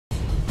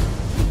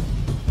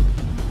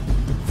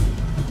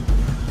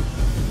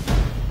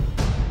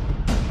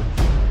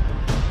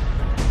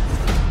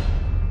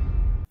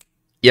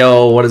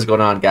Yo, what is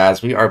going on,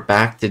 guys? We are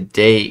back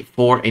today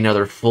for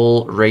another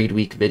full raid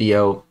week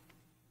video.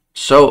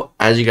 So,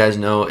 as you guys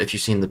know, if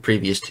you've seen the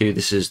previous two,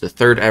 this is the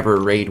third ever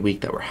raid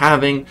week that we're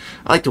having.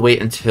 I like to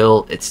wait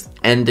until it's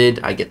ended,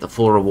 I get the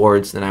full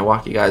rewards, then I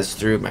walk you guys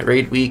through my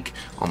raid week,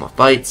 all my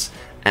fights,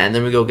 and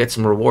then we go get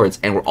some rewards.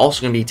 And we're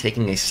also going to be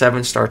taking a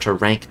 7-star to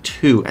rank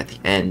 2 at the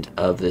end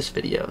of this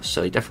video,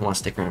 so you definitely want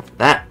to stick around for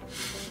that.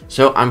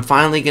 So I'm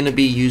finally going to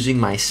be using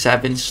my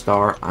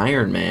 7-star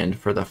Ironman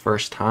for the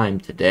first time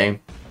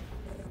today.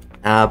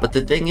 But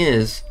the thing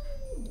is,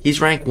 he's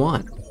rank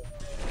 1.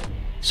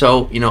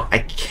 So, you know, I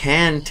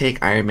can take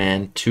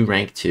Ironman to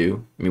rank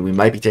 2. I mean, we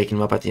might be taking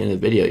him up at the end of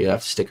the video. You'll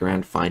have to stick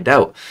around to find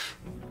out.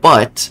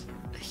 But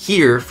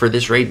here, for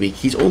this raid week,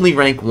 he's only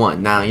rank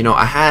 1. Now, you know,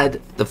 I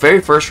had the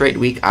very first raid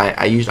week,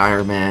 I used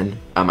Ironman,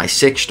 my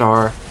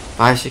 6-star,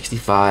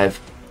 565,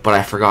 but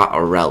I forgot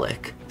a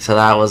relic. So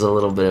that was a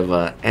little bit of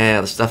a,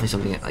 that's definitely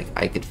something like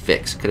I could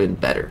fix. Could have been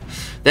better.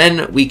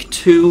 Then week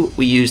 2,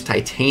 we used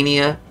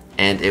Titania,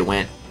 and it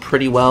went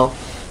pretty well.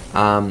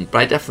 But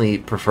I definitely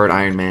preferred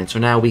Iron Man. So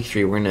now week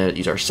 3, we're going to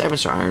use our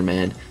 7-star Iron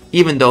Man,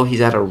 even though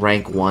he's at a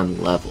rank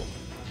 1 level.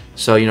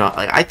 So, you know,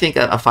 like, I think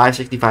a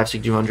 565,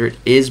 6200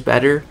 is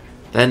better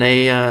than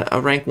a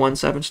rank 1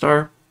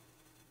 7-star.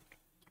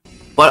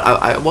 But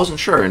I wasn't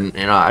sure, and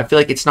I feel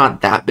like it's not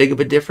that big of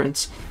a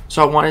difference.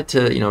 So I wanted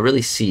to, you know,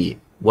 really see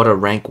what a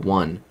rank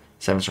 1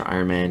 7-star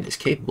Iron Man is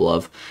capable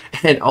of.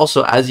 And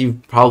also, as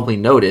you've probably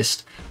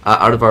noticed,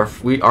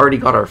 we already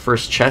got our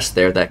first chest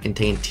there that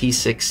contained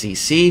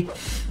T6CC,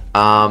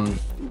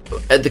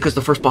 because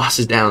the first boss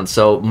is down.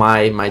 So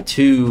my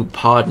two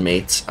pod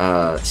mates,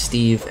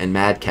 Steve and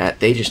Mad Cat,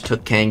 they just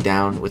took Kang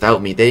down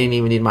without me. They didn't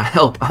even need my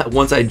help.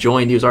 Once I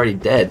joined, he was already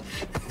dead.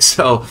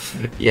 So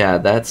yeah,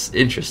 that's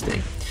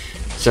interesting.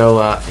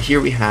 So here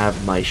we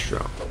have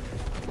Maestro.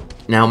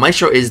 Now,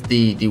 Maestro is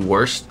the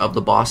worst of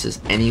the bosses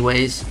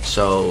anyways,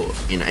 so,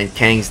 you know, and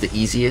Kang's the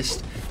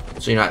easiest.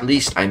 So, you know, at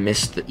least I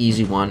missed the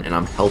easy one, and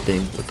I'm helping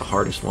with the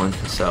hardest one.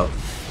 So,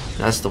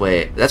 that's the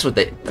way, that's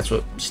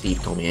what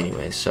Steve told me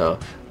anyways. So,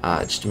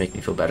 just to make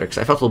me feel better, because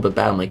I felt a little bit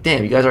bad. I'm like,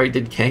 damn, you guys already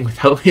did Kang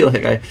without me.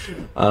 Like,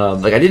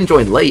 I didn't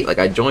join late. Like,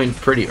 I joined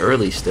pretty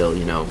early still,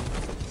 you know.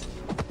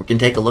 We can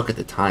take a look at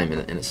the time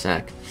in a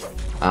sec.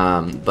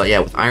 But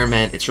yeah, with Iron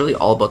Man, it's really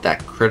all about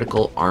that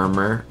critical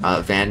armor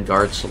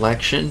Vanguard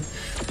selection,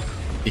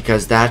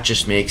 because that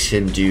just makes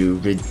him do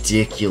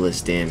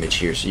ridiculous damage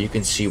here. So you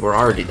can see we're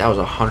already, that was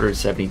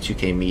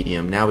 172k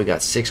medium. Now we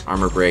got 6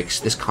 armor breaks.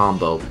 This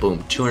combo,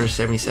 boom,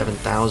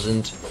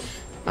 277,000,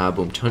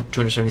 boom,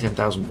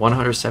 277,000,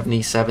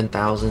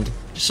 177,000.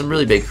 Just some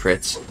really big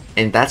crits.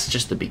 And that's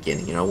just the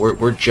beginning, you know.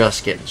 We're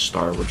just getting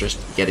started. We're just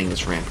getting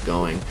this ramp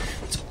going.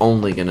 It's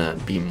only gonna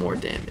be more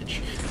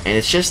damage. And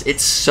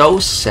it's so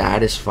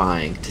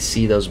satisfying to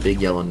see those big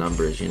yellow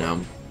numbers, you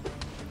know.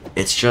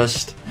 It's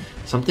just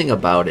something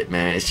about it,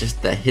 man. It's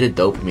just that hit of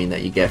dopamine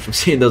that you get from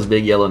seeing those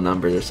big yellow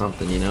numbers or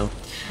something, you know.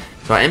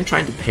 So I am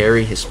trying to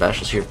parry his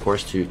specials here, of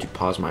course, to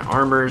pause my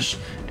armors,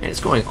 and it's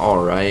going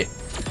all right.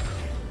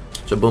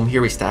 So boom,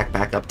 here we stack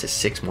back up to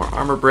 6 more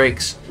armor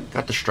breaks.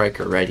 Got the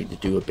striker ready to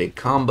do a big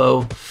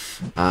combo.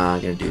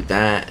 Gonna do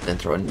that, and then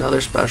throw another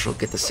special,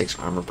 get the 6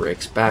 armor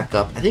breaks back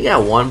up. I think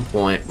at one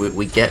point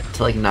we get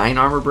to like 9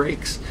 armor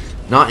breaks.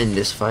 Not in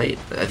this fight.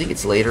 I think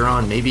it's later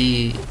on.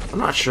 Maybe, I'm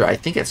not sure. I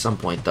think at some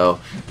point though.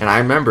 And I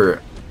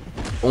remember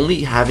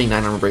only having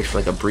 9 armor breaks for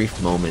like a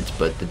brief moment,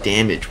 but the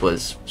damage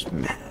was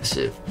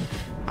massive.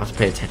 I have to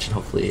pay attention.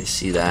 Hopefully I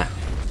see that.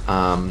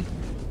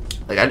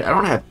 Like I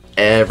don't have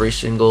every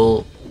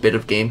single bit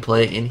of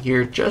gameplay in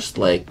here, just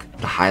like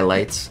the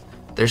highlights.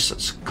 There's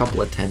a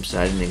couple attempts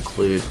that I didn't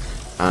include,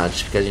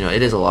 just because, you know,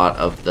 it is a lot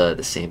of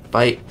the same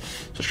fight.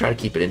 So let's try to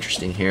keep it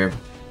interesting here.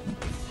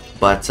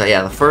 But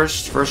yeah, the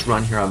first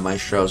run here on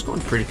Maestro is going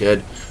pretty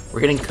good.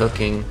 We're getting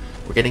cooking.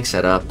 We're getting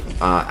set up.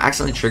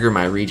 Accidentally trigger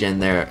my regen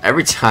there.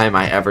 Every time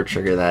I ever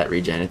trigger that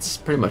regen, it's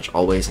pretty much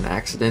always an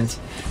accident.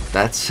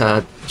 That's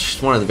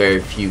just one of the very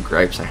few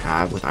gripes I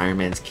have with Iron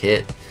Man's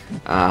kit.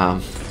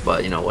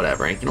 But, you know,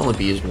 whatever. It can only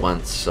be used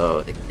once,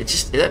 so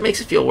that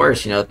makes it feel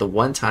worse. You know, the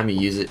one time you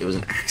use it, it was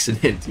an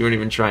accident. You weren't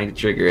even trying to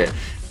trigger it.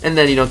 And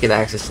then you don't get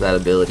access to that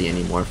ability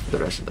anymore for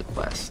the rest of the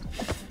quest.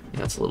 You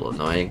know, it's a little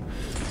annoying.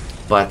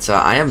 But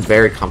I am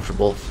very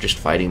comfortable just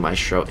fighting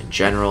Maestro in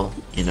general,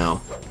 you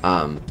know.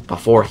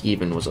 Before he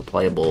even was a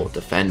playable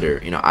defender,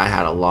 you know, I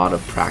had a lot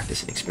of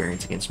practice and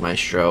experience against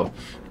Maestro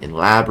in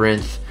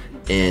Labyrinth,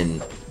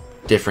 in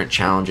different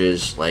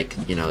challenges, like,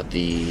 you know,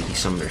 the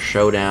Summoner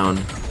Showdown,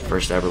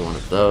 first ever one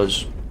of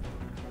those.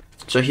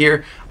 So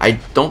here, I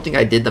don't think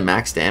I did the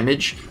max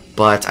damage,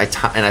 but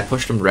I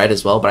pushed him red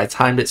as well, but I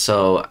timed it,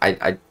 so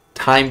I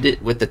timed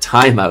it with the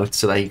timeout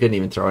so that he couldn't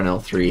even throw an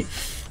L3.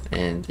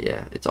 And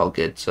yeah, it's all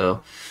good.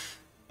 So,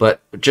 but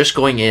just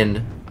going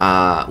in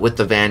with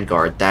the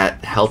Vanguard,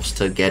 that helps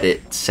to get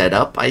it set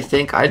up, I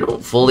think. I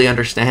don't fully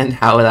understand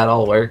how that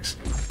all works,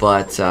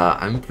 but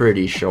I'm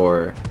pretty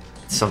sure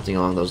it's something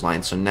along those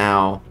lines. So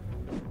now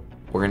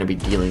we're going to be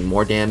dealing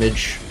more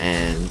damage,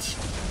 and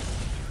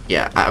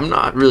yeah, I'm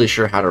not really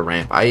sure how to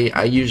ramp.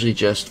 I usually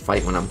just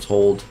fight when I'm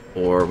told,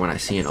 or when I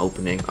see an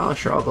opening. Oh,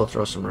 sure, I'll go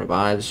throw some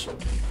revives.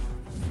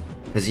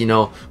 Because, you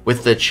know,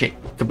 with the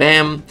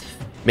Kabam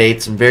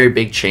made some very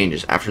big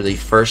changes after the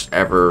first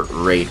ever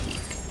raid week.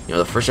 You know,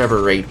 the first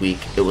ever raid week,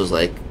 it was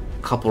like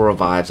a couple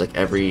revives, like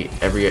every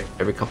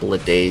couple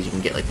of days. You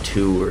can get like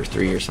 2 or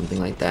 3 or something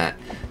like that.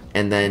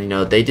 And then, you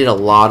know, they did a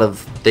lot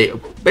of, they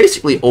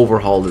basically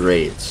overhauled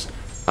raids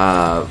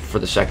for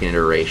the second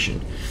iteration.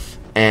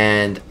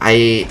 And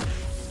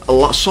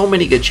so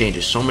many good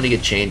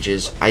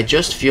changes. I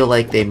just feel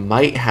like they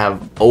might have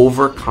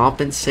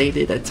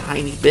overcompensated a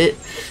tiny bit,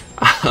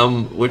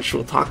 which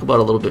we'll talk about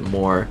a little bit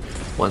more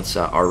once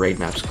our raid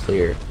map's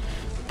clear.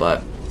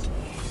 But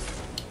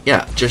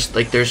yeah, just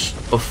like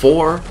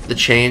before the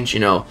change,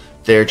 you know,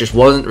 there just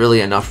wasn't really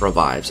enough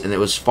revives, and it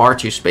was far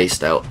too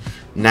spaced out.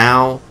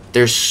 Now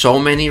there's so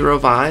many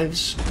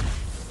revives.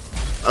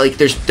 Like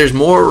there's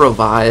more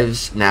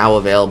revives now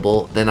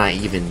available than I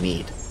even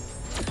need,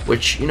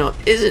 which, you know,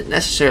 isn't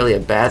necessarily a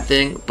bad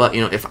thing. But, you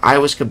know, if I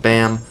was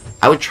Kabam,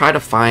 I would try to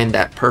find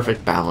that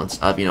perfect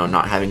balance of, you know,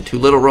 not having too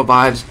little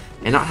revives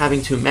and not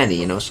having too many,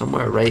 you know,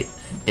 somewhere right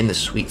in the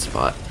sweet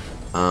spot.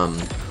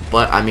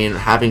 But I mean,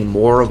 having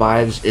more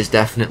revives is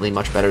definitely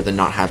much better than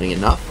not having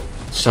enough.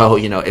 So,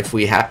 you know, if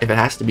it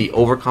has to be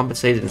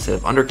overcompensated instead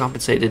of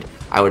undercompensated,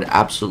 I would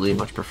absolutely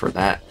much prefer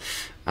that.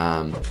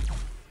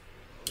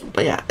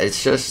 But yeah,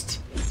 it's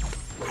just,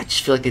 I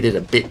just feel like they did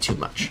a bit too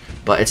much.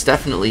 But it's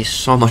definitely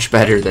so much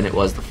better than it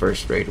was the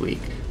first raid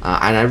week.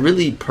 And I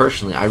really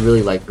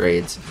like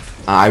raids.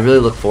 I really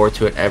look forward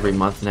to it every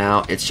month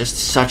now. It's just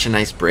such a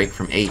nice break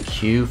from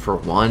AQ, for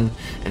one,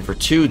 and for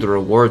two, the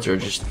rewards are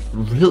just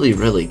really,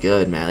 really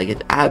good, man. Like,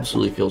 it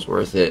absolutely feels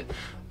worth it.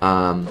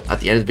 At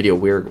the end of the video,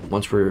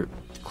 once we're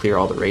clear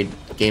all the raid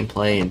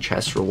gameplay and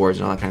chest rewards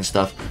and all that kind of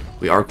stuff,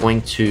 we are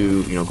going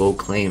to, you know, go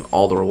claim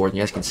all the rewards.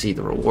 You guys can see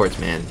the rewards,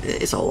 man.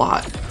 It's a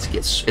lot.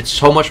 It's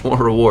so much more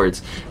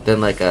rewards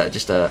than like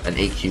just an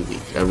AQ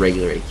week, a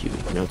regular AQ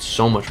week. You know, it's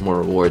so much more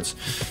rewards.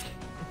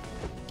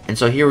 And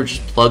so here we're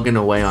just plugging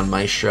away on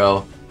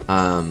Maestro.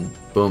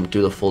 Boom,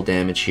 do the full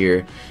damage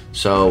here.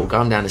 So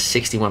got him down to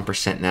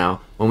 61%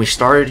 now. When we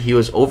started, he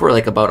was over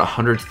like about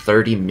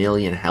 130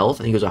 million health.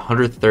 I think he was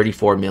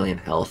 134 million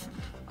health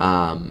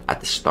at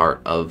the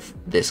start of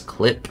this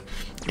clip.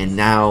 And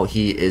now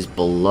he is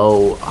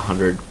below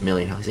 100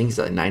 million health. I think he's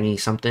at 90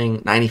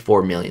 something,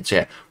 94 million. So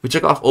yeah, we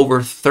took off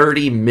over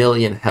 30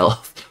 million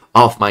health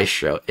off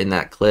Maestro in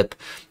that clip.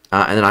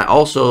 And then I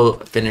also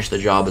finished the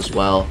job as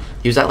well.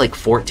 He was at like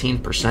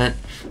 14%.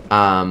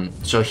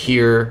 So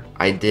here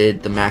I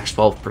did the max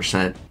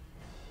 12%.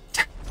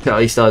 So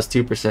he still has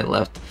 2%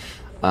 left,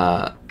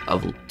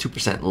 of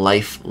 2%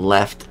 life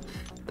left.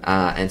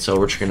 And so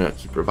we're just gonna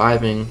keep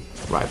reviving.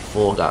 Revive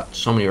full, got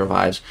so many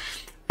revives.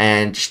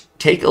 And just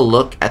take a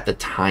look at the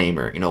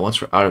timer, you know,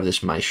 once we're out of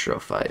this Maestro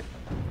fight.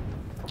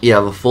 You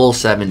have a full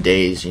 7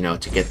 days, you know,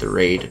 to get the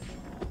raid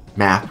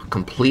map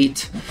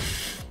complete.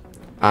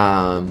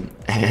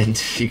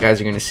 And you guys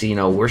are going to see, you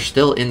know, we're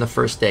still in the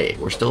first day.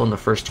 We're still in the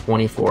first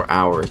 24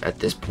 hours at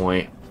this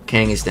point.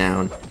 Kang is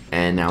down,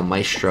 and now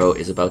Maestro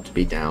is about to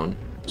be down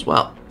as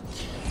well.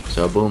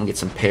 So boom, get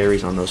some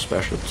parries on those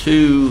special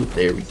 2.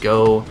 There we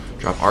go.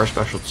 Drop our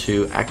special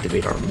 2,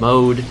 activate our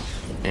mode.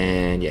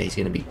 And yeah, he's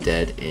going to be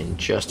dead in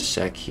just a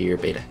sec here.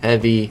 Beta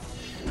heavy,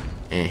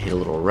 and hit a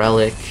little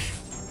relic,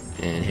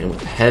 and hit him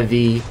with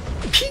heavy.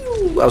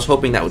 Pew! I was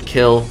hoping that would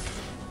kill,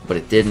 but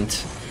it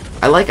didn't.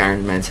 I like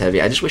Ironman's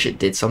heavy. I just wish it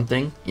did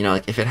something. You know,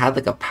 like if it had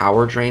like a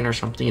power drain or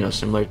something, you know,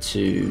 similar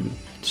to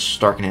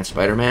Stark Enhanced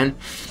Spider-Man.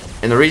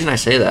 And the reason I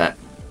say that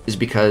is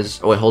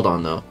because, oh wait, hold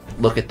on though.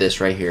 Look at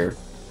this right here.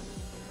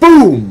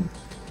 Boom!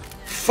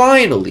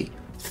 Finally,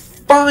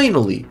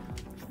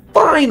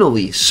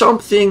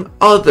 something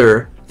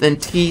other than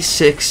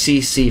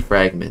T6CC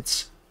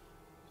fragments.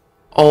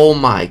 Oh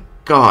my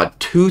god,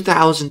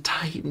 2,000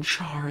 Titan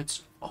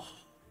shards. Oh,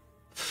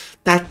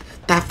 that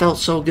felt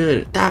so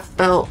good. That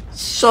felt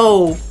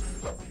so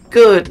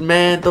good,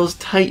 man. Those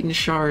Titan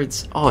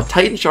shards. Oh,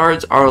 Titan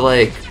shards are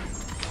like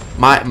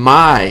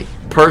my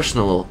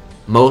personal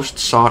most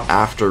sought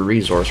after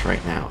resource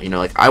right now. You know,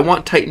 like I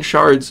want Titan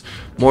shards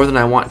more than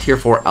I want tier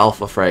 4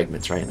 alpha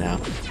fragments right now.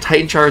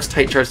 Titan shards,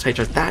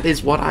 that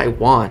is what I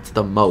want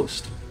the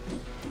most.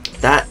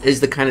 That is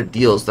the kind of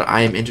deals that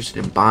I am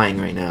interested in buying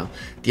right now.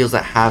 Deals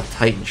that have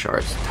Titan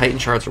shards. Titan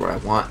shards are what I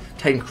want.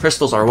 Titan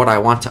crystals are what I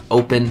want to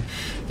open.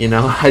 You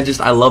know,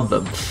 I love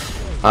them.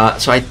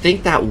 So I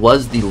think that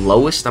was the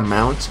lowest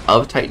amount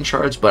of Titan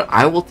shards, but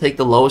I will take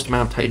the lowest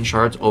amount of Titan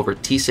shards over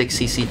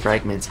T6CC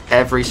fragments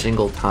every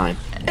single time.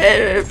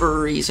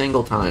 Every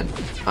single time.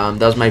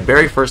 That was my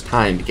very first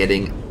time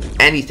getting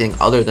anything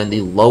other than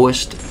the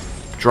lowest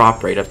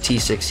drop rate of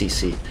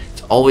T6CC.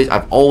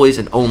 I've always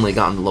and only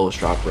gotten the lowest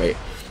drop rate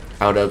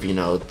out of, you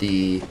know,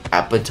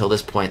 up until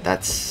this point,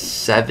 that's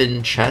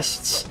 7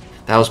 chests.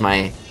 That was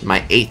my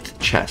 8th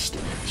chest.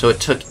 So it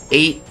took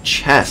 8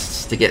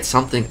 chests to get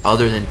something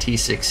other than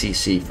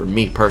T6CC for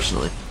me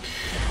personally.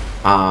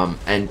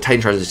 And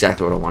Titan shards is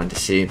exactly what I wanted to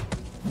see.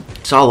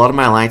 Saw a lot of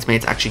my alliance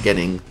mates actually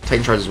getting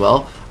Titan shards as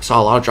well. I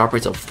saw a lot of drop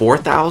rates of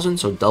 4,000,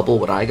 so double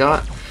what I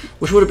got,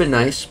 which would have been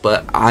nice,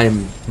 but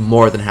I'm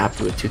more than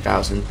happy with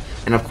 2,000.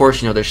 And of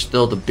course, you know, there's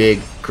still the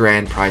big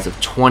grand prize of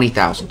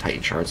 20,000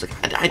 Titan shards.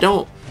 Like, I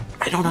don't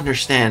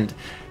understand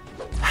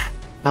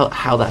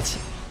how that's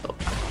a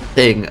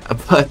thing,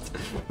 but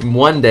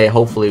one day,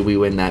 hopefully, we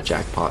win that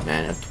jackpot,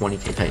 man. At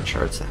 20k Titan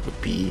shards, that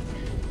would be,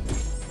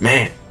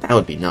 man, that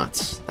would be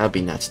nuts. That would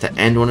be nuts to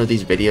end one of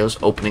these videos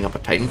opening up a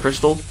Titan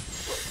crystal.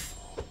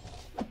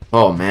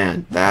 Oh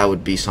man, that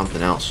would be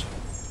something else.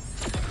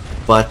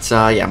 But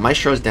yeah,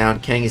 Maestro's down,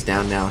 Kang is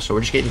down now, so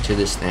we're just getting to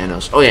this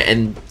Thanos. Oh yeah,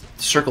 and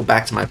to circle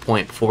back to my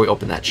point before we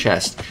open that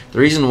chest, the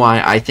reason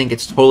why I think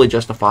it's totally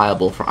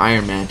justifiable for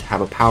Iron Man to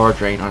have a power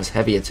drain on his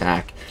heavy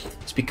attack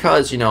is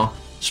because, you know,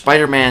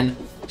 Spider-Man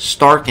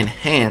Stark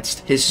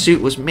Enhanced, his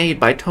suit was made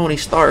by Tony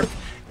Stark,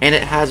 and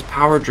it has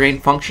power drain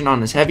function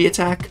on his heavy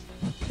attack.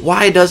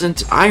 Why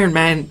doesn't Iron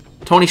Man,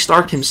 Tony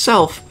Stark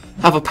himself,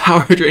 have a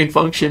power drain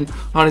function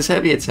on his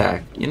heavy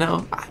attack? You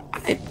know,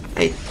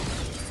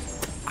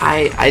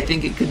 I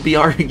think it could be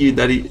argued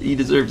that he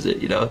deserves it.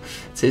 You know,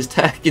 it's his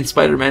tech in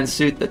Spider-Man's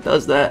suit that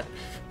does that.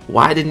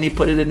 Why didn't he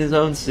put it in his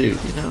own suit?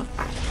 You know,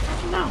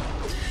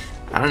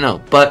 I don't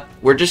know. But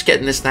we're just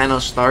getting this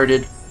Thanos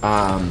started.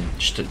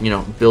 Just to, you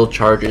know, build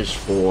charges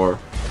for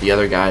the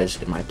other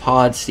guys in my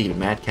pod, Steve and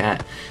Mad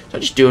Cat. So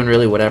I'm just doing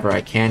really whatever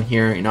I can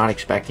here. You're not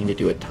expecting to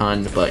do a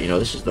ton, but you know,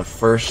 this is the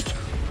first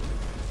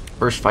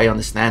fight on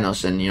this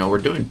Thanos, and you know, we're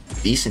doing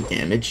decent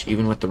damage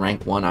even with the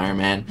rank 1 Iron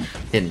Man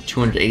hitting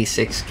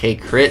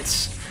 286k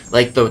crits.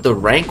 Like the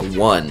rank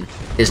 1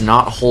 is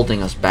not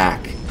holding us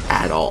back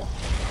at all.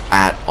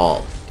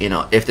 You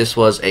know, if this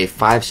was a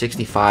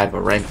 565, a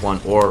rank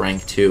 1 or a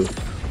rank 2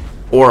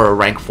 or a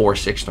rank 4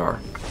 6-star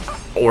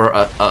or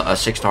a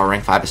 6-star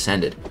rank 5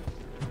 ascended,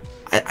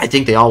 I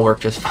think they all work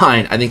just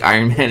fine. I think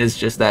Iron Man is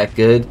just that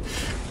good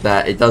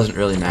that it doesn't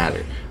really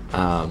matter.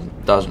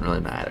 Doesn't really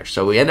matter.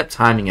 So we end up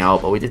timing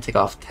out, but we did take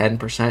off 10%.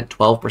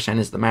 12%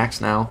 is the max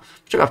now.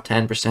 We took off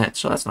 10%,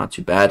 so that's not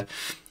too bad.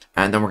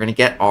 And then we're going to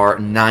get our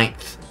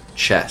 9th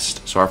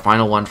chest. So our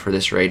final one for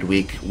this raid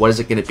week. What is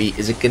it going to be?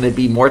 Is it going to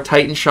be more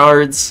Titan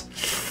shards?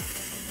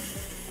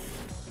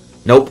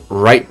 Nope.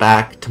 Right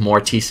back to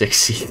more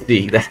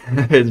T6CC.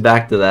 That is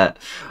back to that.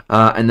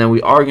 And then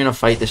we are going to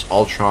fight this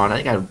Ultron. I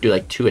think I'll do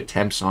like 2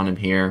 attempts on him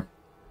here.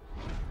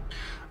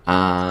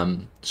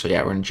 So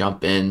yeah, we're gonna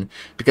jump in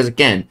because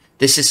again,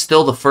 this is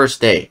still the first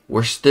day.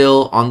 We're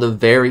still on the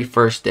very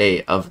first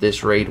day of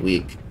this raid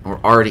week. We're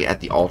already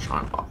at the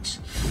Ultron box,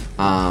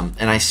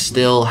 and I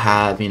still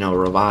have, you know,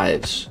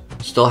 revives.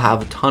 Still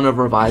have a ton of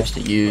revives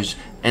to use,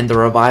 and the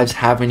revives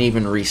haven't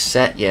even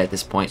reset yet at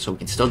this point. So we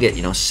can still get,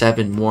 you know,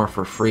 7 more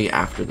for free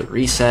after the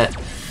reset.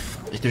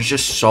 There's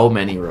just so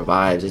many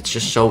revives. It's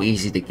just so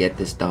easy to get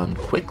this done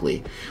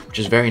quickly, which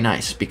is very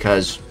nice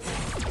because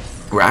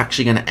we're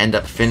actually going to end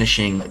up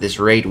finishing this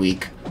raid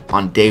week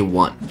on day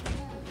 1.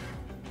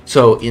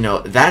 So, you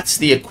know, that's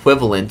the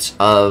equivalent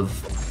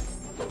of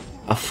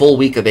a full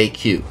week of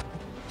AQ.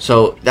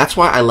 So that's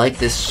why I like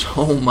this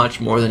so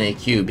much more than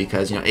AQ,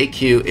 because, you know,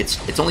 AQ,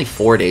 it's only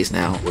 4 days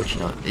now, which,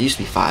 you know, it used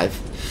to be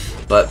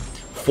 5. But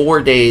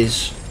 4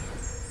 days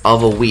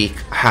of a week,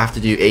 I have to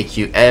do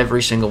AQ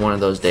every single one of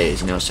those days.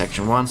 You know,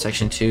 section 1,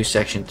 section 2,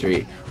 section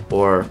 3,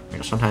 or, you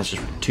know, sometimes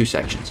just 2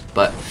 sections.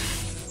 But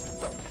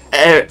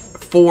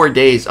 4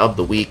 days of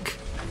the week,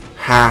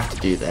 have to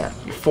do that.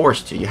 You're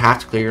forced to. You have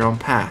to clear your own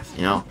path,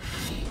 you know.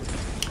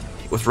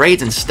 With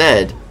raids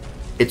instead,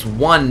 it's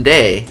 1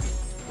 day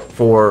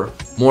for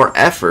more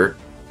effort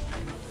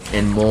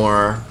and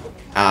more,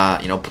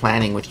 you know,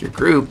 planning with your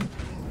group,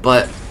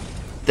 but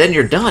then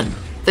you're done.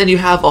 Then you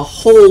have a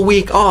whole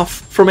week off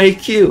from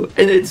AQ,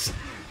 and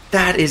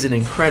that is an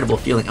incredible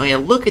feeling. Oh yeah,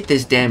 look at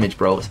this damage,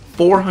 bro.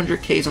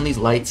 400Ks on these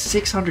lights,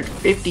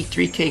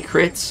 653K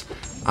crits.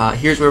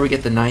 Here's where we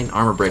get the 9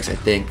 armor breaks, I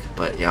think.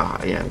 But yeah,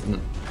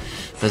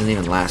 doesn't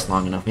even last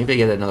long enough. Maybe I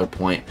get another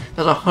point.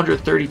 That's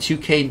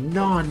 132K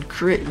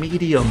non-crit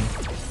medium.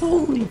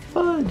 Holy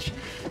fudge!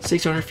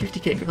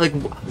 650K. Like,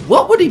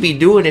 what would he be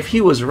doing if he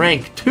was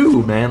rank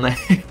 2, man?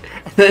 Like,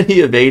 then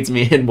he evades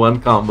me and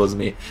 1 combos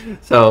me.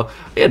 So,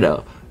 you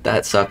know,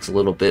 that sucks a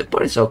little bit,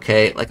 but it's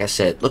okay. Like I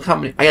said, look how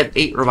many. I have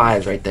 8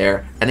 revives right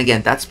there, and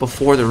again, that's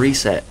before the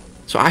reset.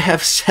 So I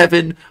have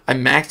 7.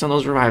 I'm maxed on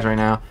those revives right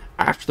now.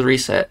 After the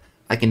reset,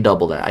 I can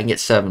double that. I can get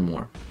 7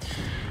 more.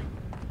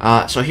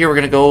 So here we're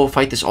going to go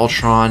fight this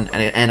Ultron,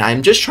 and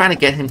I'm just trying to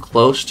get him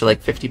close to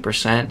like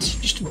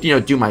 50%, just to, you know,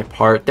 do my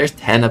part. There's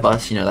 10 of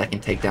us, you know, that can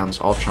take down this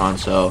Ultron,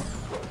 so,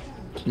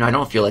 you know, I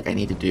don't feel like I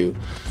need to do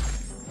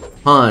a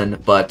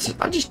ton, but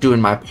I'm just doing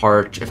my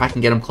part. If I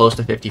can get him close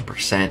to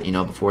 50%, you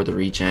know, before the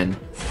regen,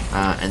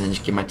 and then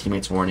just give my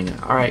teammates a warning,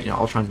 alright, you know,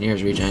 Ultron's near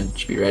his regen,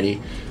 should be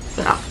ready,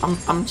 then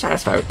I'm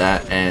satisfied with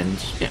that,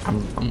 and yeah,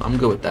 I'm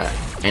good with that.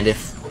 And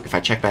if I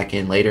check back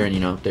in later and,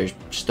 you know, there's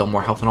still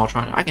more health in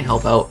Ultron, I can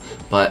help out,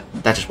 but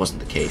that just wasn't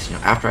the case. You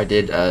know, after I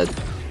did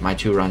my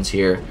 2 runs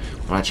here,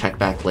 when I checked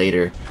back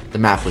later, the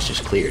map was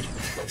just cleared.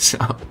 So,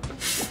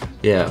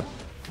 yeah.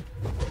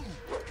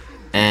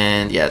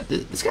 And yeah,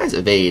 this guy's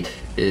evade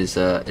is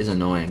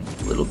annoying,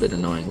 a little bit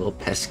annoying, a little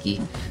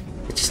pesky.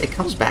 It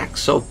comes back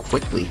so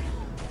quickly.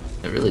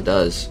 It really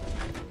does.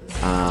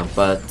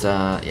 But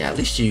yeah, at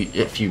least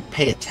if you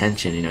pay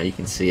attention, you know, you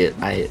can see it.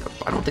 I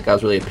don't think I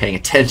was really paying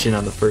attention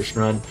on the first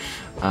run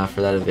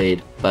for that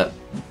evade, but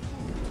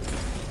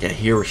yeah,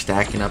 here we're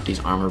stacking up these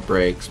armor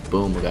breaks.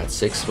 Boom, we got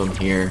 6 of them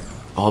here.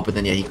 Oh, but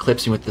then yeah, he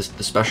clips me with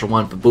the special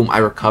one. But boom, I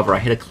recover. I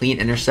hit a clean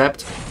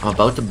intercept. I'm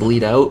about to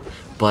bleed out,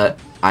 but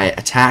I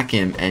attack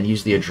him and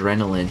use the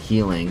adrenaline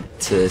healing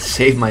to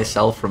save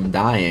myself from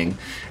dying.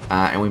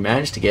 And we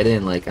managed to get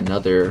in like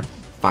another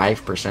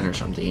 5% or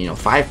something. You know,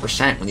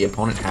 5% when the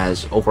opponent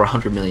has over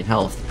 100 million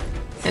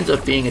health ends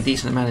up being a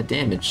decent amount of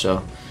damage.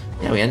 So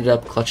yeah, we ended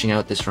up clutching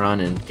out this run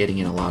and getting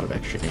in a lot of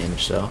extra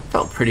damage. So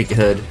felt pretty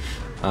good.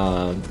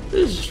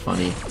 This is just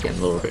funny, getting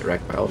a little bit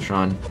wrecked by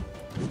Ultron.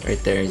 Right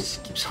there, he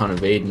just keeps on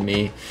evading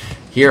me.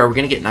 Here, are we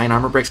going to get 9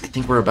 armor breaks? I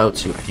think we're about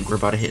to. I think we're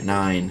about to hit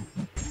 9.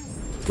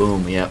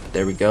 Boom, yep,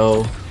 there we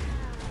go.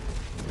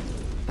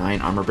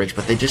 9 armor breaks,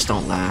 but they just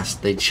don't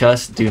last. They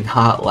just do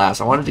not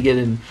last. I wanted to get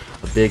in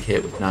a big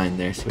hit with 9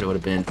 there, see what it would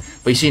have been.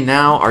 But you see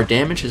now, our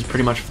damage has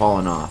pretty much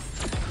fallen off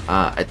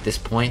at this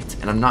point,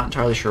 and I'm not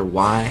entirely sure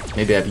why.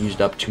 Maybe I've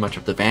used up too much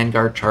of the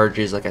Vanguard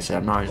charges. Like I said,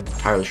 I'm not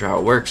entirely sure how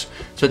it works.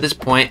 So at this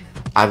point,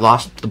 I've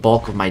lost the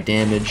bulk of my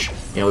damage.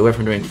 You know, we went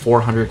from doing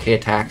 400k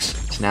attacks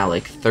to now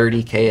like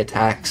 30k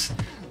attacks.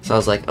 So I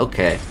was like,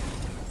 okay,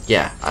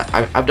 yeah,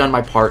 I've done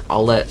my part.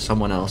 I'll let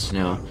someone else, you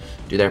know,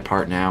 do their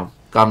part now.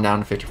 Got them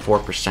down to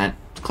 54%.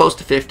 It's close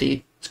to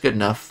 50. It's good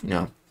enough. You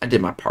know, I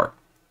did my part.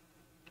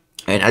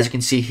 And as you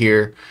can see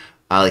here,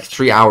 like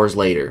 3 hours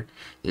later,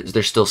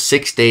 there's still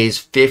 6 days,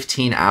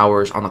 15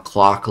 hours on the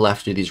clock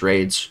left to do these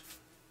raids.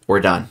 We're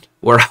done.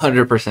 We're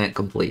 100%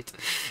 complete.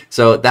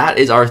 So that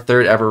is our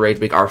 3rd ever raid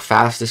week, our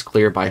fastest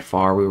clear by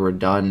far. We were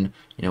done,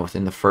 you know,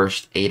 within the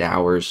first 8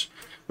 hours.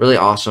 Really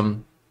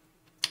awesome.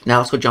 Now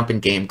let's go jump in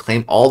game,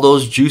 claim all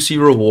those juicy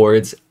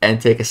rewards,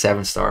 and take a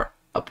 7-star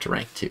up to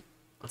rank 2.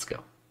 Let's go.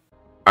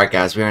 Alright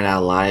guys, we are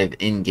now live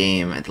in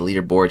game at the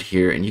leaderboard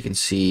here, and you can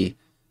see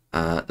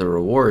the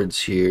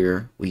rewards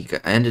here. We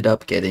ended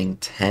up getting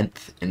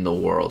 10th in the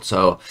world.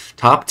 So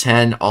top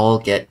 10 all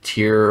get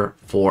tier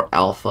 4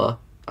 alpha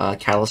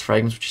catalyst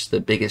fragments, which is the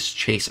biggest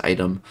chase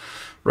item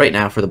right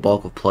now for the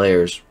bulk of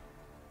players.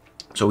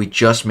 So we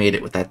just made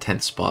it with that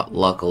 10th spot,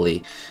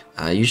 luckily.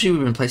 Usually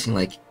we've been placing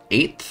like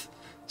 8th,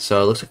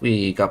 so it looks like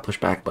we got pushed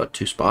back about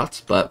 2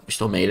 spots, but we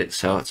still made it,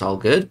 so it's all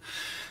good.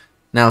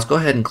 Now let's go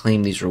ahead and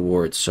claim these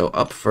rewards. So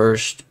up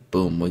first,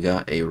 boom, we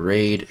got a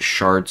raid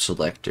shard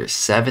selector,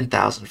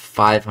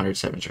 7,500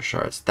 7-star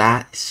shards.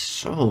 That is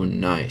so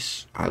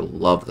nice. I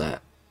love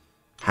that.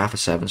 Half a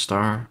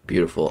 7-star,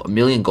 beautiful.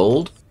 1,000,000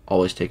 gold.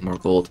 Always take more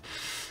gold.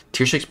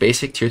 Tier 6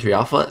 basic, tier 3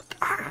 alpha.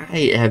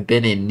 I have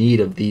been in need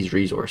of these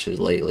resources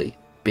lately.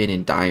 Been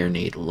in dire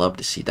need. Love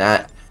to see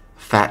that.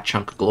 Fat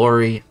chunk of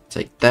glory.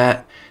 Take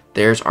that.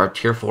 There's our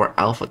tier 4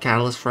 alpha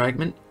catalyst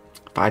fragment.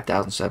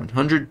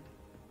 5,700.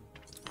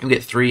 We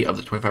get 3 of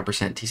the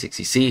 25%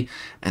 T6CC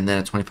and then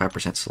a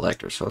 25%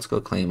 selector. So let's go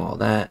claim all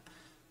that.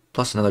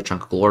 Plus another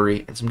chunk of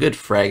glory and some good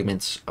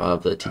fragments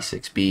of the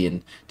T6B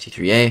and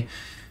T3A.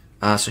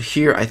 So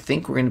here I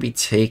think we're going to be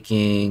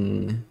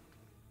taking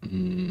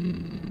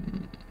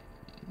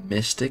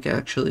Mystic,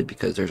 actually,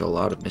 because there's a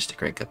lot of Mystic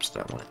rank ups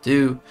that I want to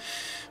do.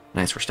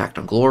 Nice, we're stacked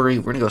on glory.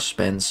 We're going to go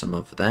spend some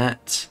of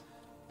that.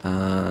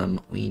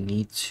 We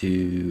need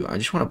to... I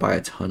just want to buy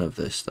a ton of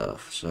this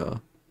stuff, so...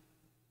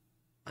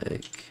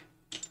 like...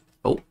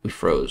 oh, we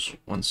froze.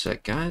 One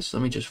sec, guys.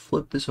 Let me just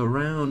flip this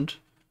around,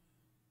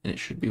 and it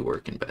should be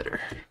working better.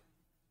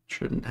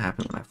 Shouldn't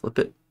happen when I flip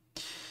it.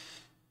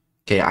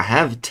 Okay, I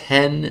have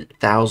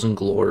 10,000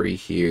 glory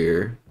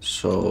here,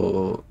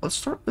 so let's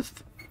start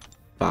with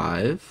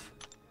 5.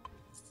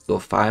 Go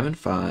 5 and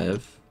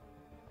 5.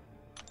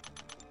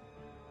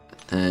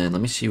 And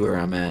let me see where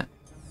I'm at.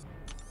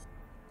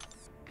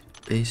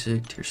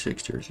 Basic, tier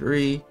 6, tier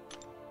 3.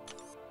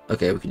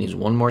 Okay, we can use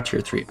one more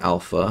tier 3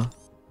 alpha.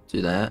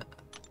 Do that.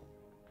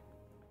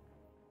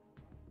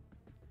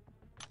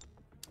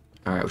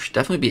 Alright, we should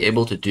definitely be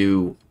able to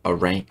do a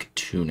rank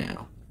 2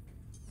 now.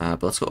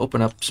 But let's go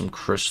open up some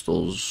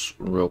crystals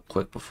real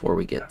quick before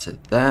we get to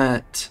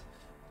that.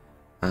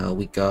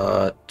 We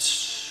got...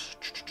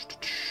 just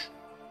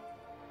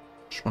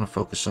want to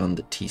focus on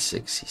the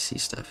T6CC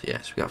stuff.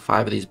 Yes, we got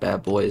 5 of these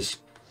bad boys.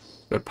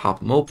 Gotta pop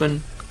them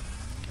open.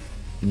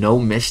 No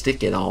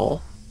mystic at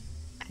all.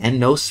 And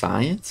no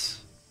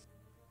science.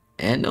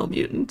 And no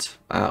mutant.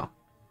 Wow.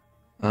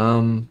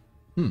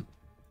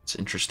 It's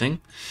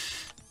interesting.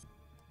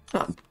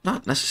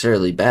 Not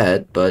necessarily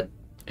bad, but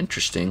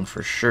interesting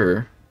for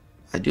sure.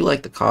 I do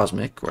like the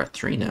cosmic. We're at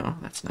 3 now.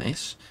 That's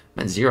nice.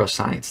 I'm at 0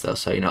 science though,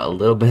 so you know a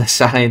little bit of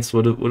science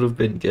would have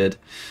been good.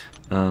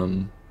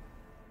 But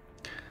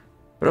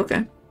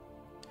okay.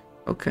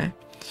 Okay.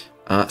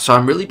 So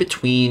I'm really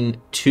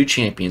between 2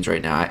 champions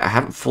right now. I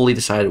haven't fully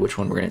decided which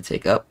one we're gonna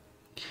take up.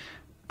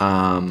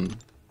 But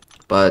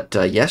But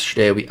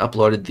yesterday we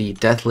uploaded the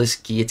Deathless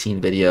Guillotine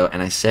video,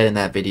 and I said in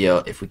that video,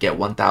 if we get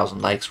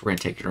 1,000 likes, we're going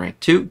to take her to rank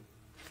 2.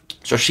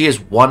 So she is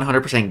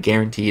 100%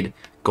 guaranteed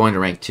going to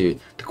rank 2.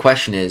 The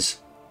question is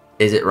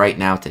it right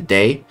now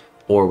today,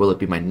 or will it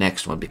be my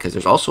next one? Because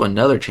there's also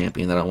another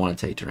champion that I want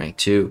to take to rank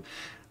 2.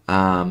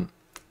 And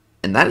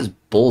that is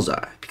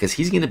Bullseye, because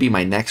he's going to be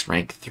my next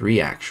rank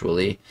 3,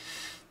 actually.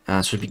 So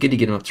it'd be good to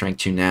get him up to rank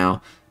 2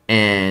 now.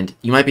 And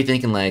you might be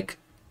thinking, like,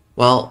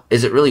 well,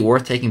 is it really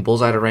worth taking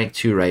Bullseye to rank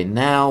 2 right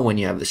now when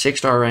you have the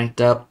 6-star ranked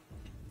up?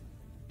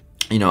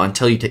 You know,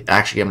 until you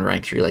actually get him to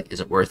rank 3, like, is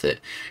it worth it?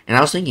 And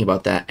I was thinking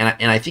about that,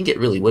 and I think it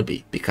really would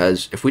be,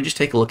 because if we just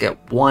take a look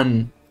at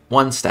one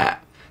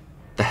stat,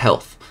 the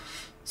health.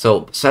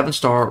 So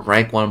 7-star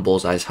rank 1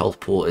 Bullseye's health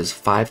pool is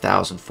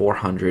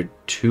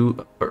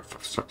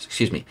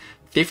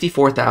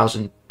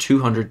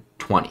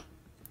 54,220,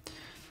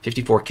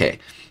 54k.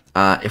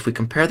 If we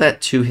compare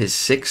that to his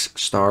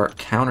 6-star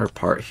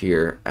counterpart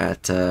here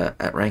at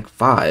rank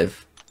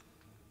 5,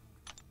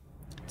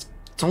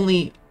 it's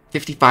only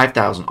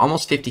 55,000,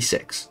 almost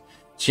 56.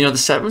 So, you know, the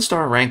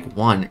 7-star rank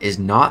 1 is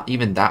not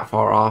even that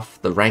far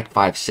off the rank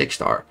 5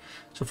 6-star.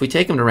 So if we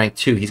take him to rank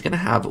 2, he's going to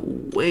have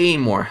way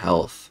more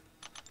health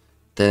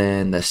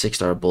than the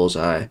 6-star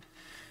Bullseye.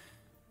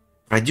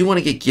 But I do want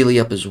to get Gilly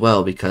up as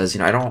well, because, you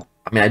know,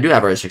 I do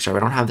have her at 6-star,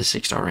 but I don't have the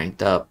 6-star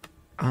ranked up.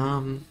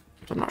 I'm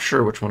not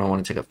sure which one I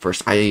want to take up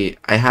first. I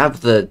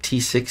have the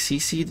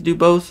T6cc to do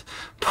both,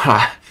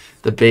 but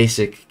the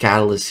basic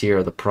catalysts here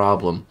are the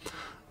problem.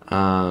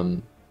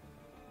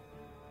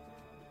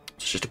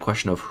 It's just a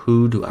question of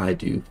who do I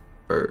do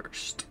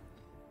first.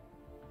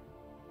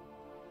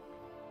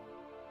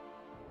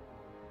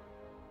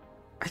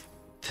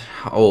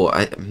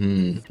 Let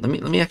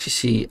me actually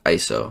see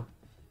ISO.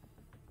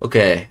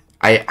 Okay,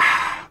 I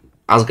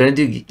was gonna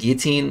do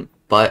Guillotine,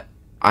 but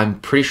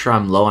I'm pretty sure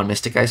I'm low on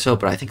Mystic ISO,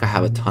 but I think I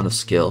have a ton of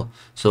skill.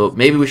 So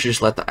maybe we should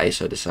just let the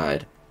ISO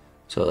decide.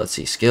 So let's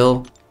see,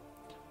 skill.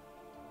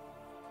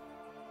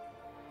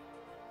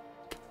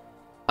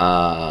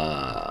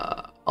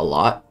 A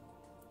lot.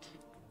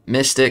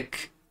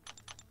 Mystic.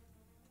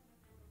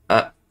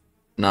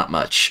 Not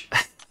much.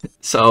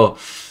 So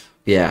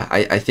yeah,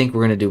 I think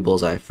we're gonna do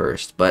Bullseye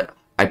first, but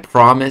I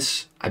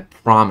promise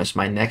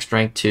my next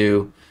rank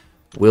 2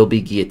 will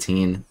be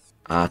Guillotine.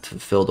 To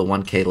fulfill the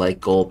 1k like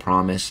goal,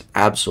 promise.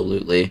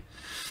 Absolutely.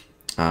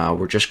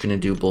 We're just gonna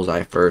do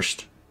Bullseye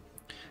first,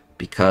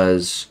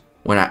 because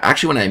when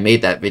I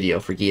made that video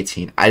for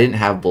Guillotine, I didn't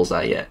have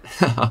Bullseye yet.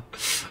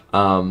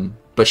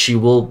 But she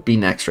will be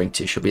next rank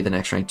 2. She'll be the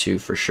next rank 2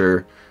 for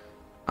sure.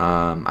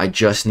 I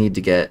just need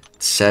to get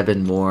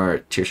 7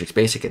 more tier 6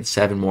 basic and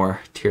 7 more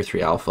tier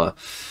 3 alpha.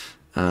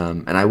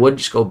 And I would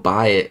just go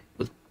buy it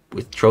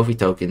with trophy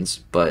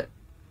tokens, but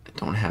I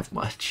don't have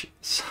much,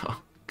 so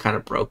kind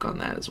of broke on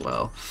that as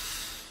well.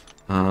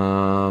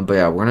 But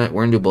yeah, we're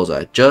gonna do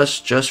Bullseye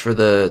just for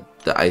the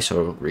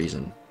ISO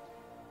reason.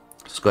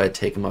 Let's go ahead and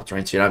take him up to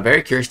rank 2. And I'm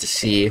very curious to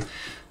see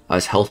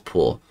his health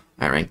pool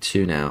at rank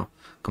 2 now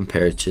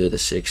compared to the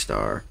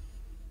 6-star.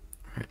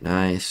 All right,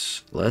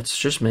 nice. Let's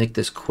just make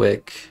this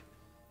quick.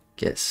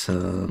 Get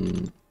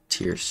some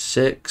tier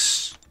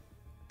 6.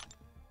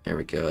 There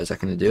we go. Is that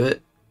gonna do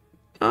it?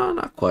 Oh,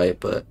 not quite,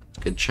 but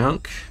good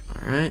chunk.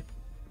 All right.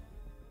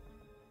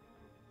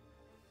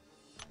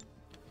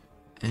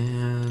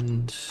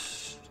 And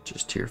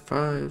just tier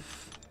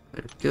 5.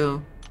 There we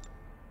go.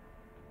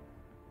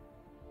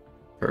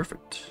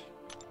 Perfect.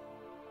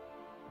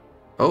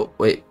 Oh,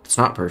 wait. It's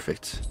not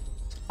perfect.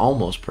 It's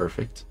almost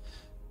perfect.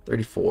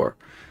 34.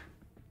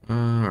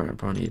 Alright,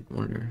 probably need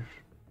one,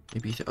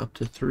 maybe up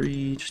to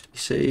 3 just to be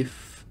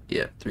safe.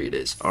 Yeah, 3 it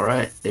is.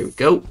 Alright, there we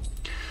go.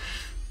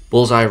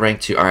 Bullseye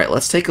rank 2. Alright,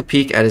 let's take a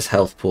peek at his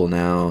health pool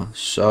now.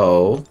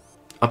 So,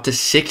 up to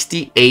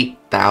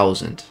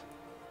 68,000.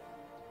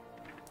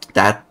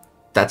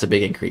 That's a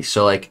big increase.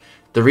 So, like,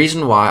 the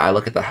reason why I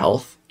look at the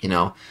health, you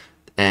know,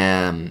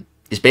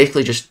 is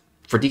basically just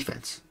for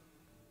defense,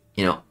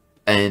 you know,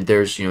 and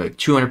there's, you know,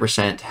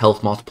 200%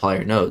 health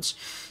multiplier nodes.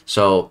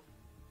 So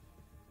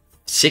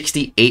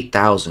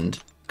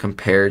 68,000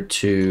 compared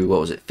to,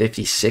 what was it,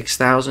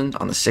 56,000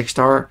 on the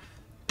 6-star,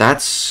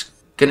 that's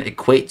going to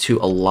equate to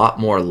a lot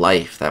more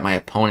life that my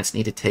opponents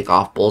need to take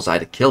off Bullseye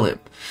to kill him.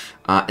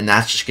 And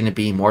that's just going to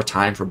be more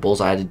time for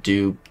Bullseye to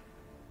do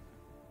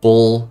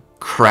bull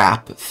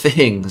crap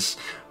things.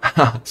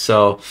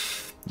 So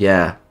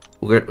yeah,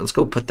 let's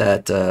go put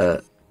that.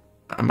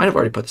 I might have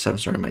already put the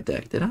 7-star in my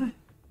deck. Did I?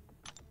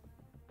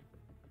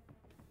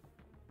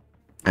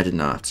 I did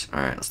not.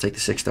 All right, let's take the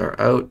 6-star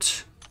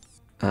out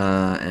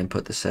and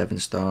put the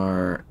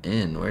 7-star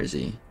in. Where is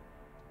he?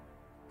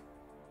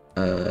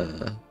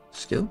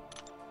 Skill.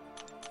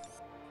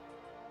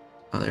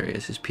 Oh, there he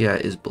is. His PI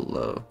is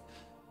below.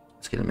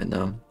 Let's get him in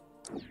now.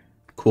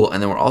 Cool,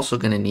 and then we're also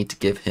going to need to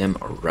give him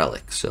a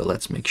relic, so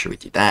let's make sure we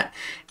do that.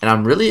 And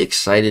I'm really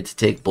excited to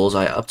take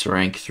Bullseye up to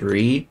rank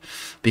 3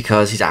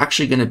 because he's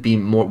actually going to be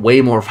way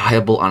more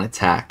viable on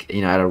attack,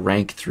 you know, at a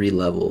rank 3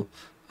 level.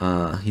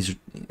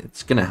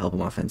 It's going to help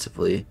him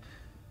offensively.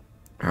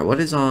 All right,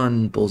 what is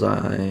on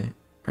Bullseye?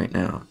 right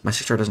now. My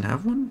 6-star doesn't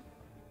have one,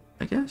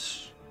 I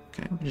guess.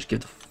 Okay, we'll just give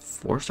the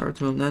 4-star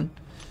to him then.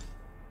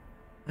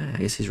 I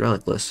guess he's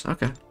relicless.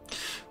 Okay,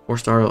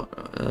 4-star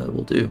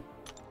will do.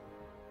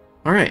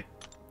 All right.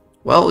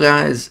 Well,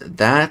 guys,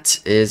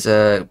 that is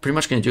pretty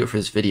much going to do it for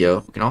this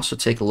video. We can also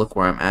take a look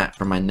where I'm at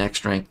for my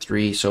next rank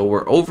 3. So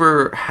we're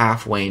over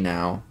halfway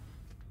now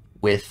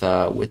with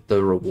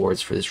the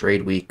rewards for this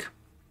raid week.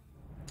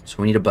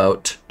 So we need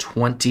about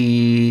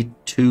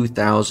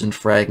 22,000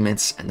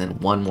 fragments and then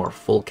 1 more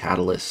full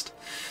catalyst.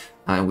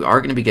 And we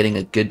are going to be getting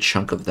a good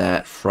chunk of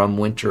that from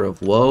Winter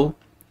of Woe.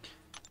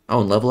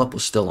 Oh, and level up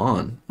was still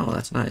on. Oh,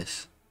 that's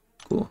nice.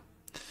 Cool.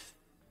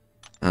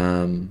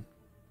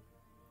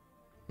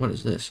 What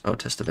is this? Oh,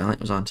 Test of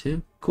Valiant was on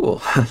too?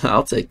 Cool.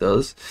 I'll take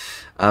those.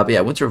 But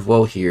yeah, Winter of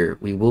Woe here.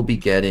 We will be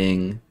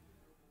getting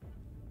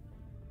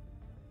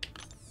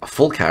a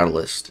full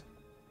catalyst.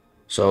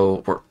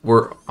 So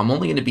I'm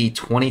only going to be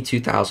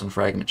 22,000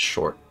 fragments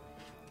short.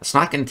 It's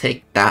not going to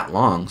take that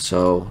long.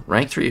 So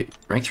rank 3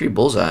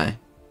 bullseye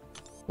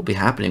will be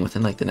happening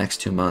within like the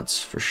next 2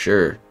 months for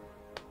sure.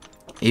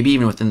 Maybe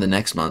even within the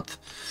next month,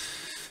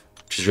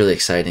 which is really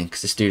exciting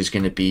because this dude is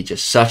going to be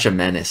just such a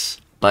menace.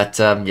 But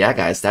yeah,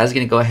 guys, that is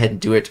going to go ahead and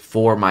do it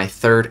for my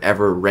 3rd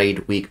ever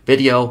raid week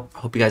video. I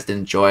hope you guys did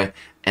enjoy.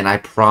 And I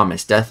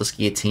promise, Deathless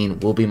Guillotine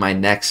will be my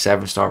next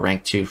 7-star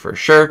rank 2 for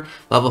sure.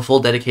 We'll have a full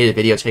dedicated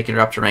video taking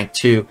her up to rank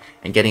 2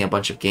 and getting a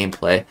bunch of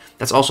gameplay.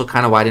 That's also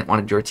kind of why I didn't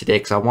want to do it today,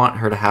 because I want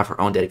her to have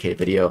her own dedicated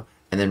video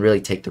and then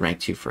really take the rank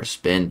 2 for a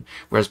spin.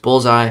 Whereas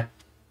Bullseye,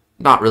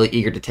 not really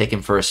eager to take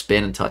him for a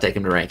spin until I take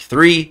him to rank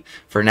 3.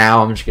 For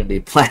now, I'm just going to be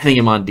planting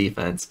him on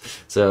defense.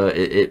 So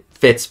it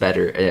fits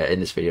better in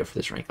this video for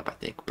this rank up, I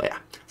think. But yeah,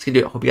 that's going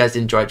to do it. Hope you guys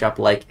did enjoy. Drop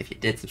a like if you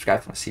did. Subscribe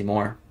if you want to see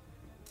more.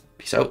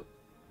 Peace out.